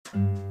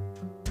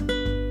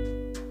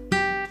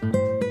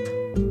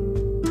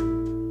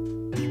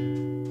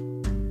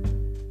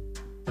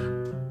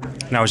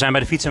Nou, we zijn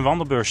bij de Fiets- en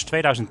Wandelbeurs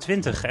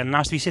 2020 en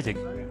naast wie zit ik?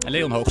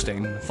 Leon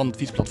Hoogsteen van het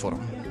Fietsplatform.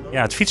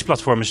 Ja, het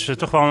Fietsplatform is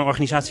toch wel een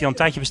organisatie die al een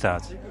tijdje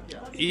bestaat.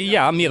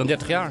 Ja, meer dan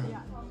 30 jaar.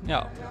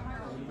 Ja.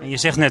 En je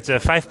zegt net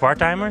 5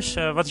 parttimers.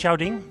 Wat is jouw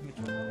ding?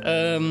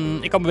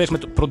 Ik hou me bezig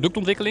met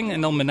productontwikkeling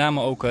en dan met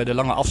name ook de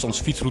lange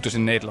afstandsfietsroutes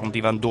in Nederland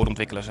die we aan het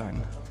doorontwikkelen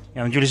zijn.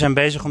 Ja, want jullie zijn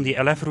bezig om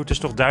die LF-routes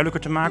toch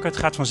duidelijker te maken. Het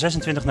gaat van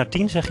 26 naar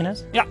 10, zeg je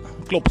net? Ja,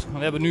 klopt.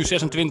 We hebben nu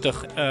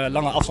 26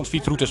 lange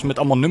afstandsfietsroutes met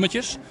allemaal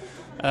nummertjes.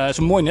 Het is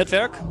een mooi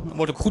netwerk,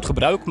 wordt ook goed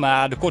gebruikt,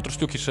 maar de kortere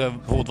stukjes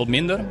bijvoorbeeld wat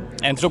minder.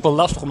 En het is ook wel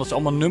lastig omdat ze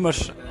allemaal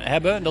nummers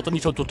hebben, dat het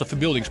niet zo tot de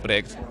verbeelding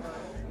spreekt.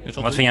 Dus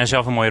Wat vind jij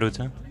zelf een mooie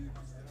route?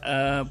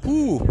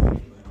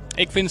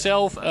 Ik vind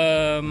zelf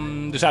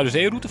de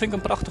Zuiderzeeroute vind ik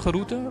een prachtige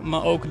route,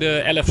 maar ook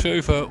de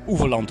LF7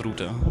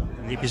 Oeverlandroute.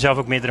 Die heb je zelf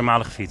ook meerdere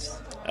malen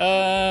gefietst.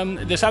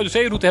 De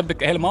Zuiderzeeroute heb ik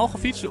helemaal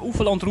gefietst. De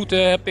Oeverlandroute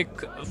heb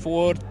ik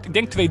voor, ik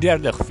denk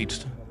 2/3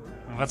 gefietst.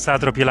 Wat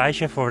staat er op je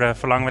lijstje voor de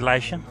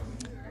verlanglijstje?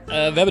 We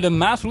hebben de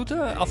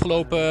Maasroute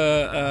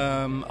afgelopen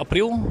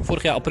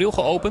vorig jaar april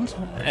geopend.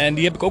 En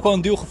die heb ik ook al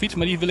een deel gefietst,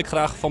 maar die wil ik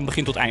graag van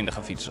begin tot einde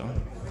gaan fietsen.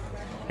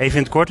 Even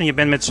in het kort, en je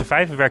bent met z'n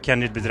 5 werk je aan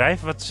dit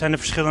bedrijf. Wat zijn de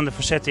verschillende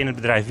facetten in het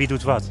bedrijf? Wie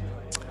doet wat?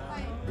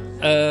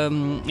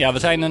 We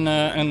zijn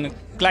een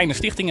kleine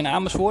stichting in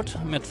Amersfoort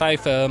met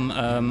 5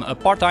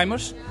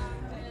 parttimers.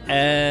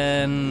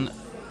 En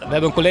we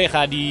hebben een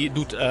collega die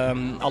doet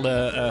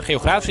alle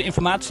geografische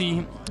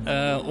informatie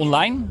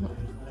online.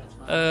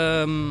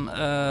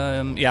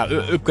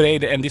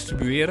 Upgraden en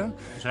distribueren.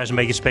 Dus hij is een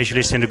beetje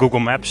specialist in de Google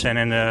Maps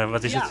en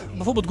wat is het?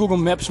 Bijvoorbeeld Google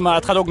Maps, maar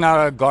het gaat ook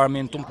naar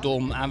Garmin,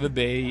 TomTom, ANWB,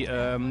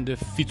 de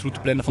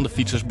fietsrouteplanner van de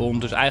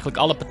Fietsersbond. Dus eigenlijk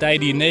alle partijen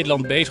die in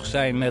Nederland bezig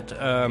zijn met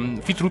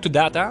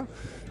fietsroutedata.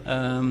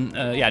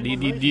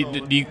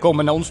 Die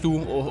komen naar ons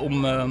toe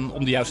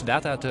om de juiste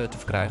data te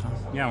verkrijgen.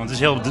 Ja, want het is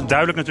heel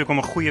duidelijk natuurlijk om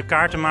een goede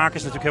kaart te maken,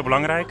 is natuurlijk heel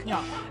belangrijk. Ja.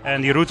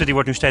 En die route die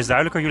wordt nu steeds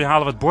duidelijker. Jullie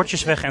halen wat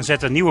bordjes weg en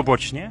zetten nieuwe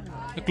bordjes neer.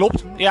 Dat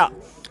klopt, ja.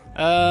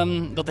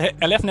 Dat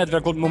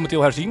LF-netwerk wordt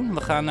momenteel herzien.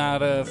 We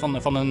gaan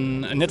van een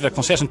netwerk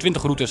van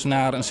 26 routes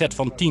naar een set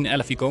van 10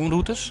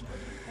 LF-icoonroutes.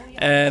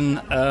 En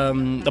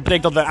dat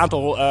betekent dat we een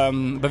aantal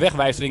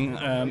bewegwijzering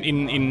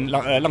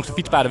langs de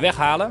fietspaden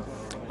weghalen.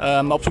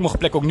 Maar op sommige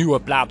plekken ook nieuwe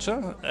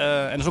plaatsen.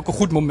 En dat is ook een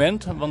goed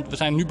moment, want we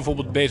zijn nu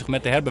bijvoorbeeld bezig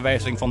met de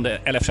herbewijzering van de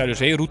LF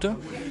Zuiderzeeroute.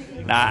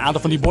 Nou, een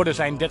aantal van die borden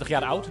zijn 30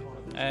 jaar oud.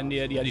 En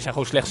die zijn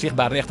gewoon slecht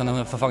zichtbaar recht aan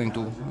een vervanging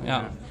toe.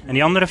 Ja. En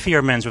die andere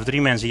 4 mensen, of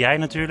 3 mensen, jij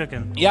natuurlijk?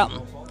 Ja,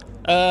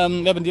 we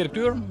hebben een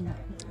directeur.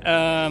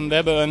 We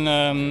hebben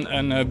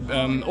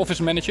een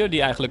office manager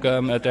die eigenlijk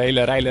het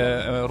hele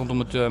rijden rondom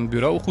het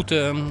bureau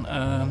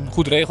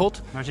goed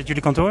regelt. Waar zit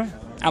jullie kantoor?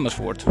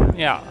 Amersfoort,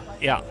 ja.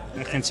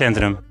 Echt in het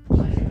centrum?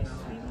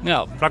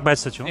 Ja. Vlak bij het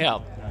station? Ja.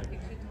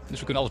 Dus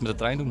we kunnen alles met de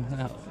trein doen.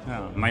 Ja.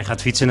 Ja, maar je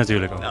gaat fietsen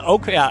natuurlijk ook?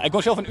 Ook, ja. Ik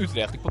woon zelf in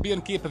Utrecht. Ik probeer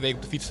een keer per week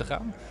op de fiets te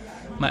gaan.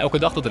 Maar elke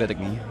dag dat red ik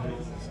niet.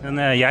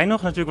 En jij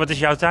nog natuurlijk. Wat is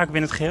jouw taak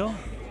binnen het geheel?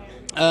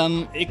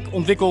 Ik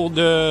ontwikkel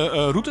de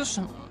routes.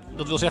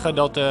 Dat wil zeggen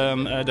dat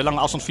de lange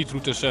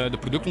afstandsfietsroutes, de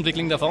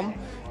productontwikkeling daarvan.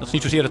 Dat is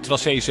niet zozeer het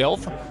tracé zelf,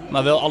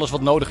 maar wel alles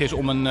wat nodig is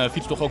om een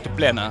fietstocht ook te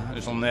plannen.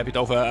 Dus dan heb je het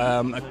over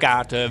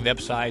kaarten,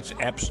 websites,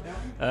 apps.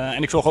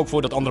 En ik zorg ook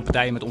voor dat andere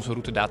partijen met onze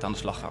routedata aan de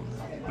slag gaan.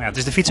 Ja, het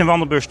is de Fiets- en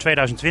Wandelbeurs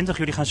 2020.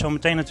 Jullie gaan zo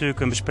meteen natuurlijk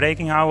een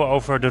bespreking houden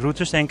over de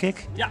routes, denk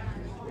ik. Ja.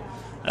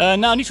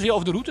 Niet zozeer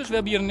over de routes. We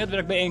hebben hier een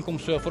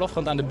netwerkbijeenkomst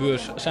voorafgaand aan de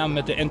beurs samen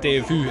met de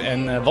NTFU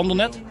en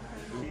Wandelnet.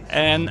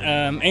 En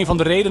een van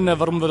de redenen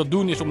waarom we dat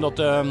doen is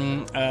omdat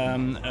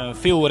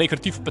veel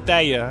recreatieve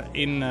partijen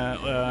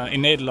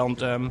in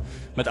Nederland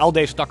met al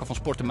deze takken van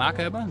sport te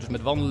maken hebben. Dus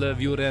met wandelen,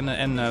 wielrennen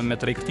en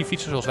met recreatief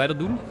fietsen zoals wij dat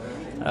doen.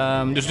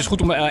 Dus het is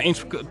goed om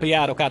eens per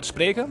jaar elkaar te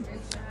spreken.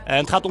 En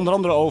het gaat onder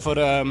andere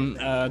over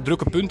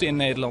drukke punten in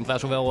Nederland waar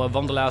zowel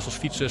wandelaars als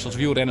fietsers als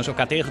wielrenners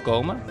elkaar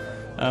tegenkomen.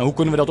 Hoe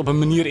kunnen we dat op een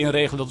manier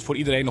inregelen dat het voor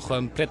iedereen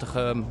nog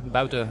prettig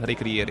buiten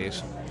recreëren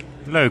is?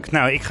 Leuk.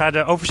 Nou, ik ga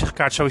de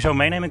overzichtkaart sowieso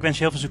meenemen. Ik wens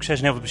je heel veel succes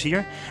en heel veel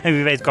plezier. En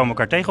wie weet komen we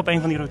elkaar tegen op een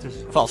van die routes.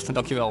 Vast,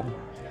 dankjewel.